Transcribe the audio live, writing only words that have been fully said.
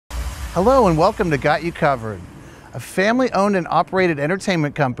Hello and welcome to Got You Covered, a family-owned and operated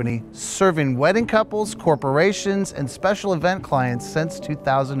entertainment company serving wedding couples, corporations, and special event clients since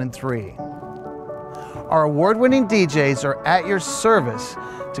 2003. Our award-winning DJs are at your service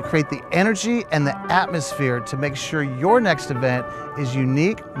to create the energy and the atmosphere to make sure your next event is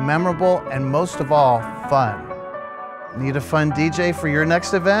unique, memorable, and most of all, fun. Need a fun DJ for your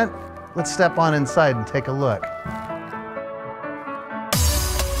next event? Let's step on inside and take a look.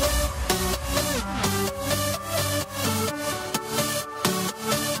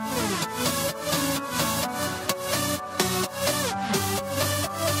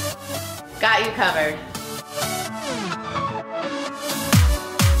 Got you covered.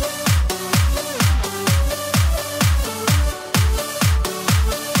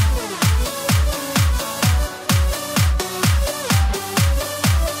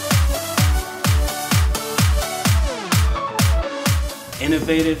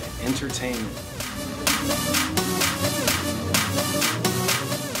 Innovative entertainment.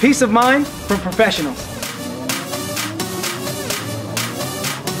 Peace of mind from professionals.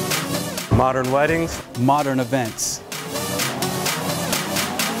 Modern weddings, modern events.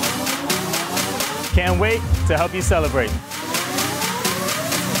 Can't wait to help you celebrate.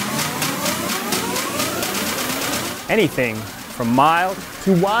 Anything from mild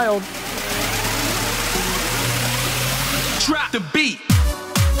to wild. Drop the beat.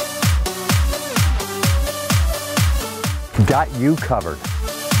 got you covered.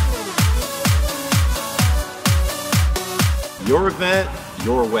 Your event,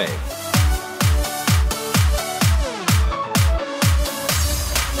 your way.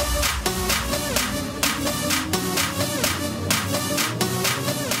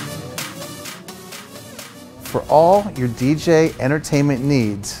 For all your DJ entertainment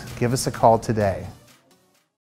needs, give us a call today.